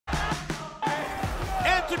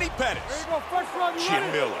Anthony Pettis. There you go, first round, you Jim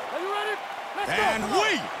ready? Miller. Are you ready? Let's And go.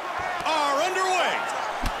 we are underway.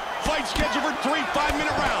 Fight scheduled for 3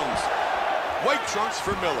 5-minute rounds. White trunks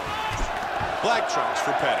for Miller. Black trunks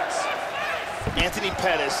for Pettis. Anthony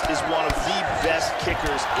Pettis is one of the best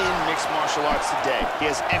kickers in mixed martial arts today. He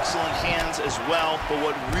has excellent hands as well, but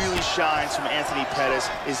what really shines from Anthony Pettis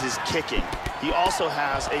is his kicking. He also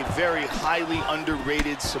has a very highly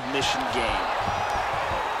underrated submission game.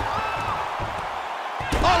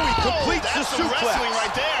 Oh, he completes the that's some suplex. wrestling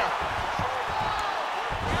right there.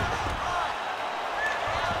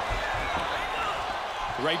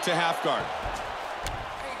 Right to half guard.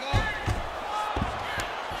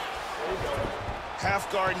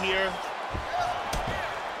 Half guard here.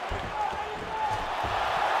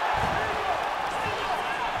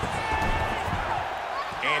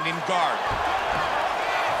 And in guard.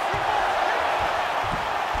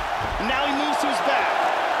 And now he moves to his back.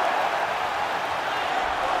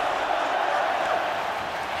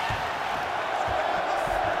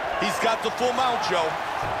 He's got the full mount, Joe.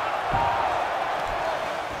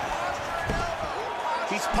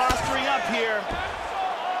 He's posturing up here.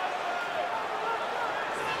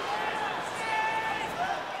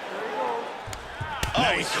 Oh,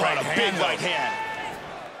 Nice he's caught a big right hand.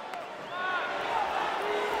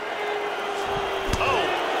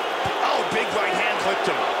 Oh, big right hand clipped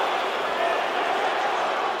him.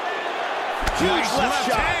 Huge Nice left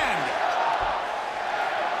shot. hand.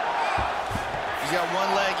 He's got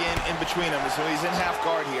one leg in between them, so he's in half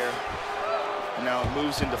guard here. And now it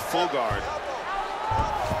moves into full guard.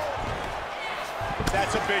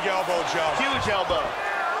 That's a big elbow, Joe. Huge elbow.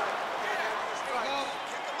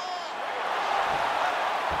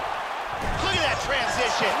 Look at that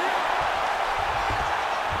transition.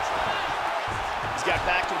 He's got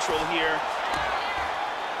back control here.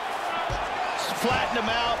 Flatten him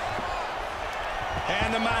out.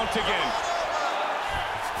 And the mount again.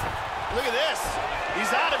 Look at this.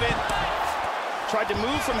 He's out of it. Tried to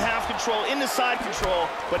move from half control into side control,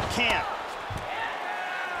 but can't.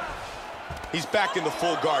 He's back in the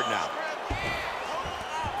full guard now.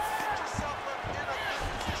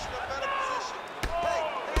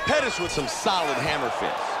 Pettis with some solid hammer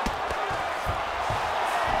fists.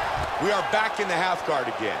 We are back in the half guard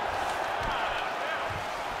again.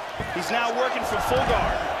 He's now working from full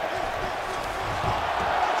guard.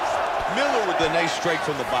 Miller with the nice strike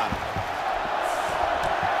from the bottom.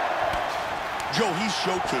 Joe, he's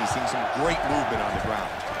showcasing some great movement on the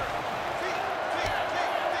ground.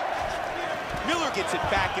 Miller gets it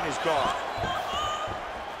back in his guard.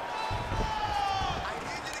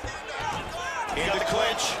 In the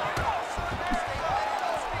clinch.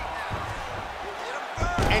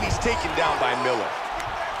 And he's taken down by Miller.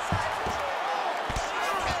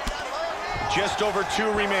 Just over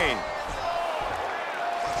 2 remain.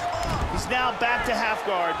 He's now back to half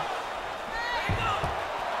guard.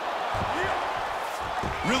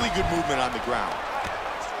 Really good movement on the ground.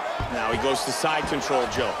 Now he goes to side control,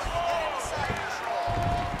 Joe.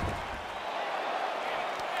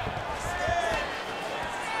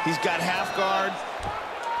 He's got half guard.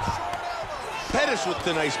 Pettis with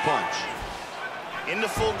the nice punch. Into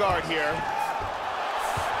full guard here.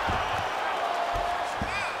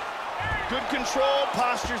 Good control,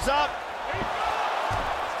 postures up.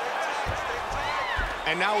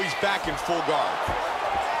 And now he's back in full guard.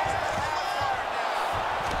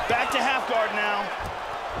 Back to half guard now.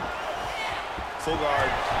 Full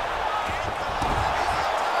guard.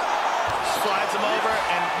 Slides him over,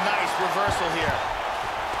 and nice reversal here.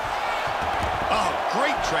 Oh,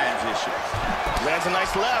 great transition. Lands a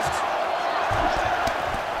nice left.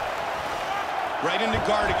 Right into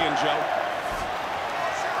guard again, Joe.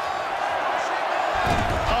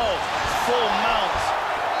 Oh, full mount.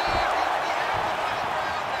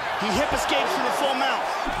 He hip escapes to the full mount.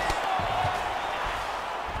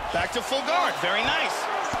 Back to full guard. Very nice.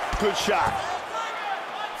 Good shot.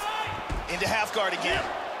 Into half guard again.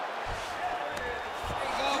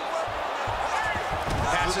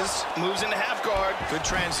 Passes. Moves into half guard. Good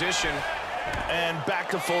transition. And back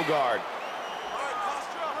to full guard.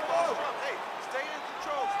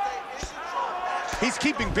 He's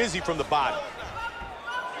keeping busy from the bottom.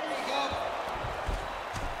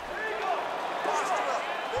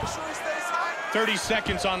 Make sure he stays high. 30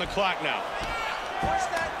 seconds on the clock now. Push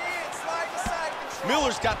that knee and slide to side control.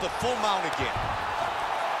 Miller's got the full mount again.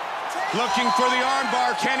 Looking for the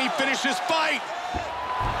armbar. Can he finish this fight?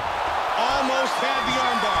 Almost had the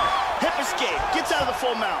armbar. Hip escape. Gets out of the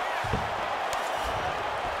full mount.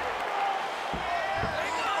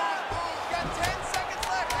 Got 10 seconds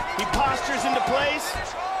left. He postures into place.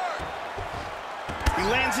 He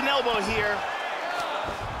lands an elbow here.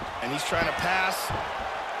 And he's trying to pass.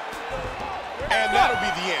 And that'll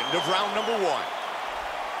be the end of round number 1.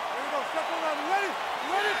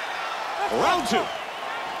 Round 2.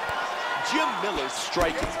 Jim Miller's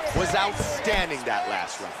striking was outstanding that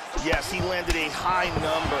last round. Yes, he landed a high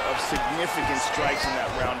number of significant strikes in that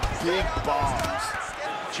round. Big bombs.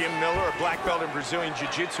 Jim Miller, a black belt in Brazilian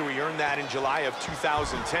Jiu-Jitsu. He earned that in July of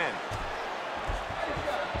 2010.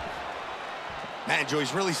 Man,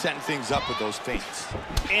 Joey's really setting things up with those feints.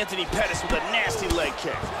 Anthony Pettis with a nasty leg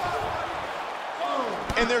kick.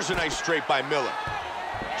 And there's a nice straight by Miller.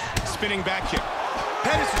 Spinning back kick.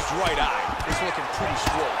 Pettis' right eye is looking pretty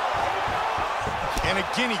swollen. And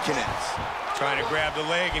again he connects. Trying to grab the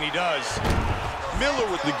leg, and he does. Miller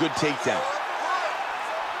with the good takedown.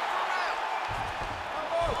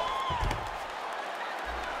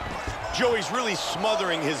 Joey's really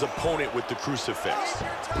smothering his opponent with the crucifix.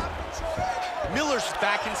 Miller's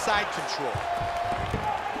back inside control.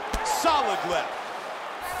 Solid left.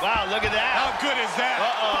 Wow, look at that. How good is that?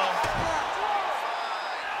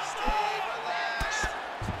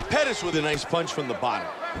 Pettis with a nice punch from the bottom.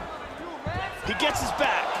 He gets his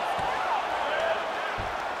back.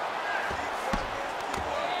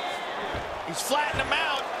 He's flattening him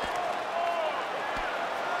out.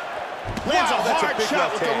 Lands a hard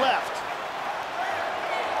shot with the left.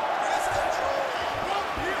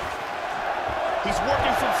 He's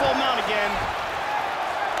working from full mount again.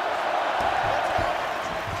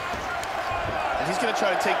 And he's going to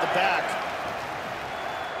try to take the back.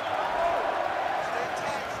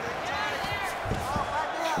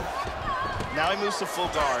 Now he moves to full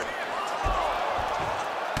guard.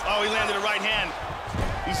 Oh, he landed a right hand.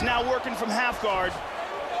 He's now working from half guard.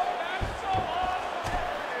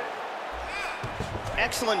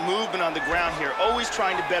 Excellent movement on the ground here, always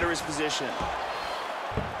trying to better his position.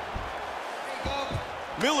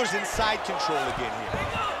 Miller's inside control again here.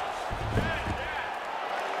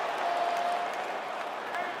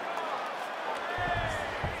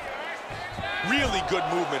 Really good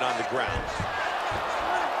movement on the ground.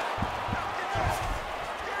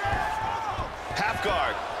 Half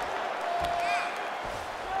guard.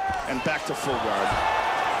 And back to full guard.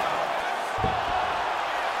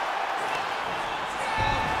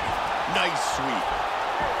 Nice sweep.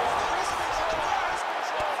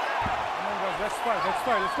 Let's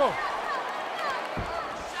fight, let's go.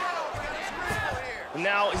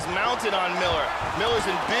 Now he's mounted on Miller. Miller's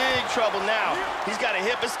in big trouble now. He's got a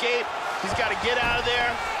hip escape. He's got to get out of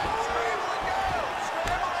there.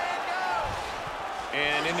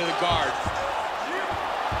 And into the guard.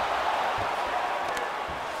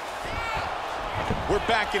 We're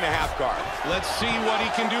back into half guard. Let's see what he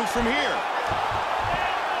can do from here.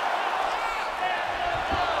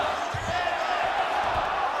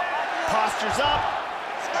 Postures up.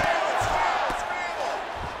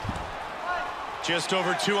 Just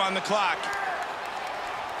over 2 on the clock. I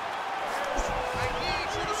need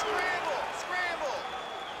you to scramble. Scramble.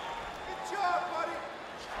 Good job, buddy.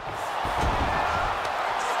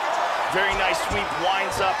 Very nice sweep,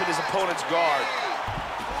 winds up in his opponent's guard.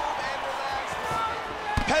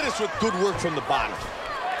 Pettis with good work from the bottom.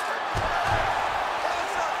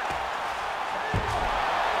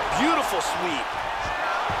 Beautiful sweep.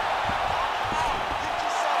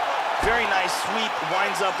 Very nice sweep,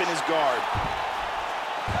 winds up in his guard.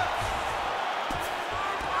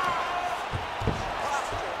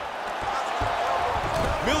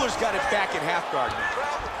 Miller's got it back in half guard now.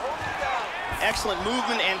 Excellent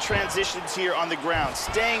movement and transitions here on the ground,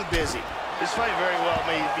 staying busy. This fight very well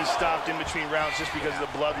may be stopped in between rounds just because of the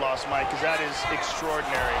blood loss, Mike, because that is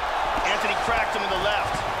extraordinary. Anthony cracked him in the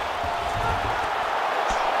left.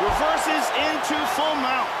 Reverses into full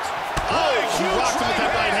mount. Oh, He rocked him with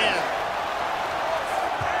that right hand.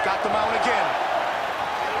 Got the mount again.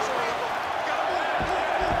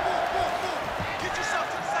 Get yourself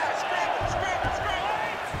to the side. Scramble, scramble, scramble.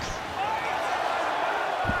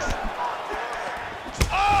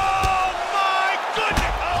 Oh, my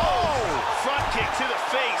goodness! Oh! Front kick to the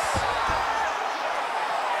face.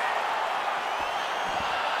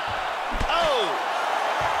 Oh!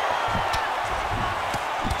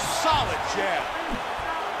 Solid jab.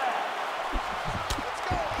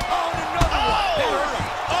 Oh, and another one. That hurt him.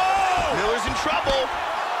 Oh! Miller's in trouble.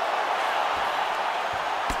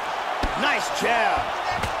 Nice jab.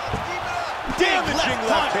 Damaging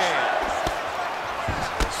left punch. hand.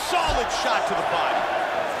 Solid shot to the body.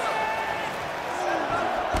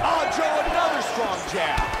 Oh, Joe, another strong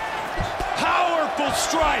jab. Powerful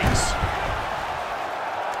strikes.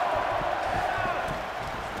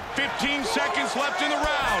 15 seconds left in the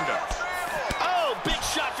round. Oh, big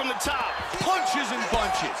shot from the top. Punches and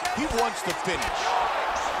bunches. He wants to finish.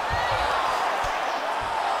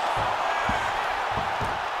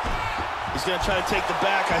 He's going to try to take the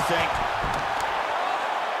back, I think.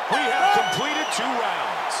 We have completed 2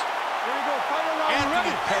 rounds. Here we go, final round.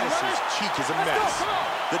 Anthony Pettis' cheek is a mess.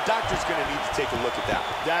 The doctor's going to need to take a look at that.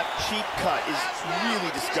 That cheek cut is really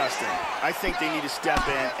disgusting. I think they need to step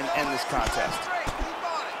in and end this contest.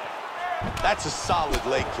 That's a solid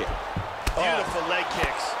leg kick. Beautiful leg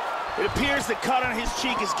kicks. It appears the cut on his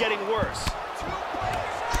cheek is getting worse.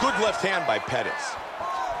 Good left hand by Pettis.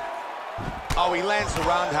 Oh, he lands the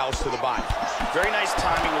roundhouse to the body. Very nice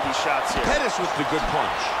timing with these shots here. Pettis with the good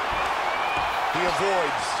punch. He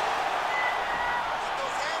avoids.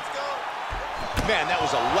 Man, that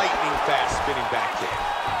was a lightning fast spinning back kick.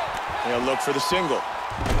 He'll look for the single.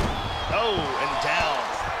 Oh, and down.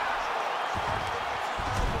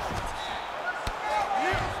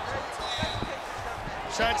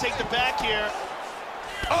 Trying to take the back here.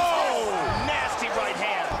 Oh, nasty right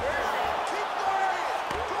hand.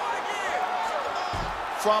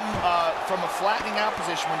 From a flattening out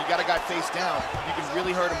position, when you got a guy face down, you can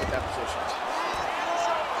really hurt him with that position.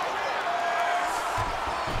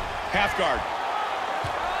 Half guard.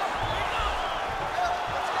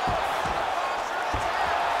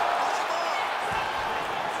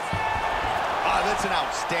 Ah, that's an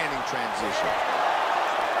outstanding transition.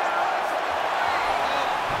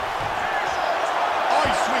 Oh,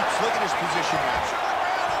 he sweeps. Look at his position now.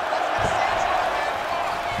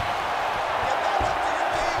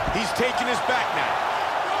 He's taking his back now.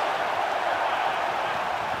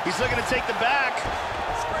 He's looking to take the back.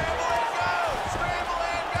 Scramble and go! Scramble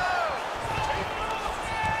and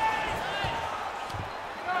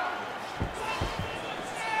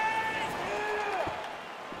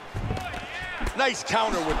go! Nice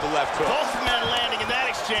counter with the left hook. Both men landing in that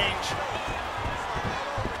exchange.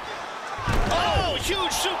 Oh,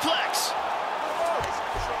 huge suplex.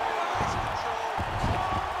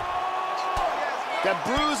 That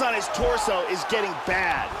bruise on his torso is getting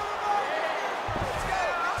bad.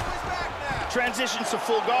 Transitions to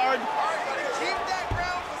full guard. Keep that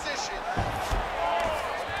ground position.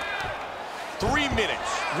 3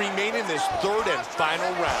 minutes remain in this 3rd and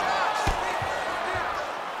final round.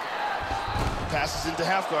 Passes into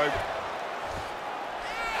half guard.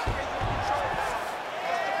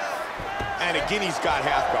 And again, he's got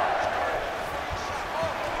half guard.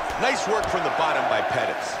 Nice work from the bottom by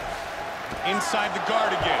Pettis. Inside the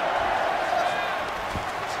guard again.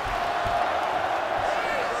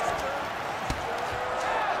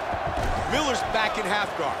 Miller's back in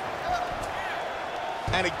half guard.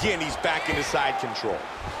 And again, he's back into side control.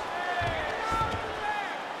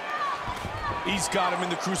 He's got him in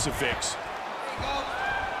the crucifix.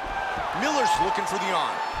 Miller's looking for the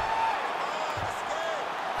arm.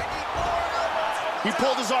 He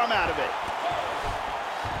pulled his arm out of it.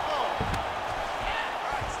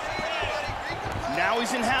 Now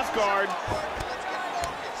he's in half guard.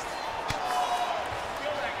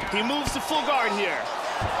 He moves to full guard here.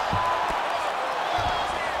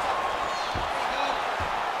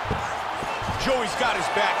 Joey's got his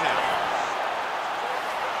back now.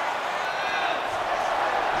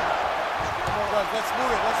 Come on, guys, let's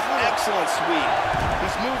move it, let's move it. Excellent sweep.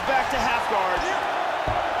 He's moved back to half guard.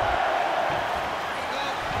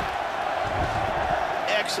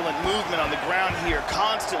 Excellent movement on the ground here.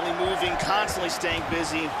 Constantly moving, constantly staying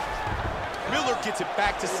busy. Miller gets it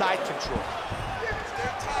back to side control.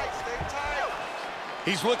 Stay tight, stay tight.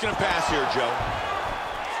 He's looking to pass here, Joe.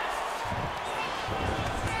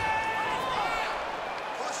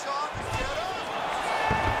 Push on and get up.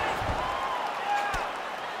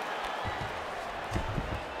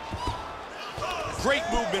 Great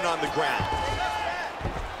movement on the ground.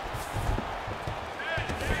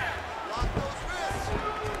 Lock those wrists.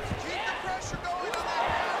 Keep the pressure going on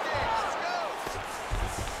that ground game. Let's go.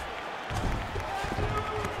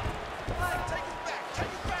 Take it back,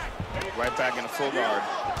 take it back. Right back into full guard.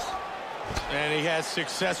 And he has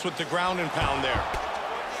success with the ground and pound there.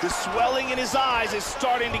 The swelling in his eyes is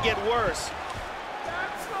starting to get worse.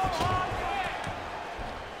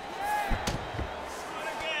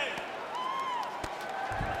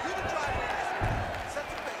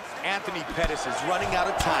 Anthony Pettis is running out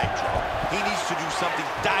of time, Joe. He needs to do something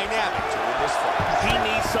dynamic to win this fight. He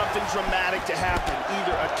needs something dramatic to happen.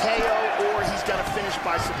 Either a KO or he's got to finish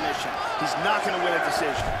by submission. He's not going to win a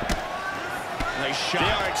decision. Nice shot. They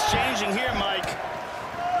are exchanging here, Mike.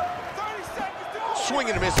 30 seconds to go. Swing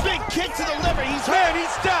and a miss. Big kick to the liver. He's hit. Man,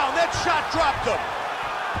 he's down. That shot dropped him.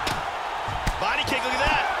 Body kick, look at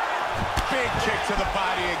that. Big kick to the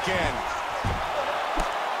body again.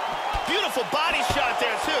 Beautiful body shot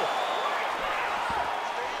there, too.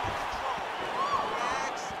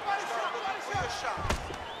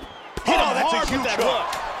 Hit him that's a hard huge with that hook.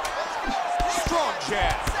 hook. Strong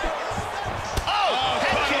jab. Oh,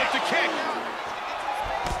 head Caught him kick. with the kick.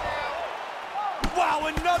 Wow,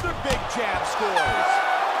 another big jab scores.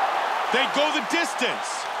 They go the distance.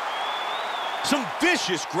 Some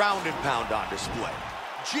vicious ground and pound on display.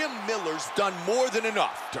 Jim Miller's done more than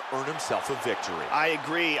enough to earn himself a victory. I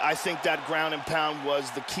agree. I think that ground and pound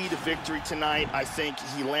was the key to victory tonight. I think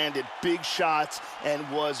he landed big shots and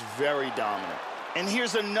was very dominant. And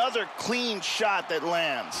here's another clean shot that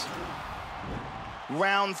lands.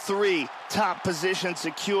 Round 3, top position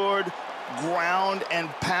secured. Ground and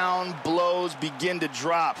pound blows begin to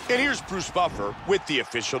drop. And here's Bruce Buffer with the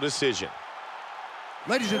official decision.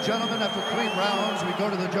 Ladies and gentlemen, after 3 rounds, we go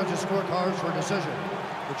to the judges' scorecards for decision.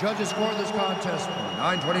 The judges score this contest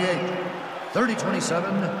 9-28, 30-27,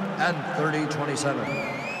 and 30-27.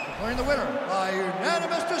 Declaring the winner by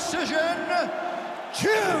unanimous decision,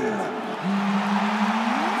 Jim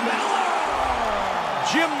Miller!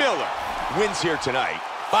 Jim Miller wins here tonight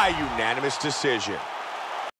by unanimous decision.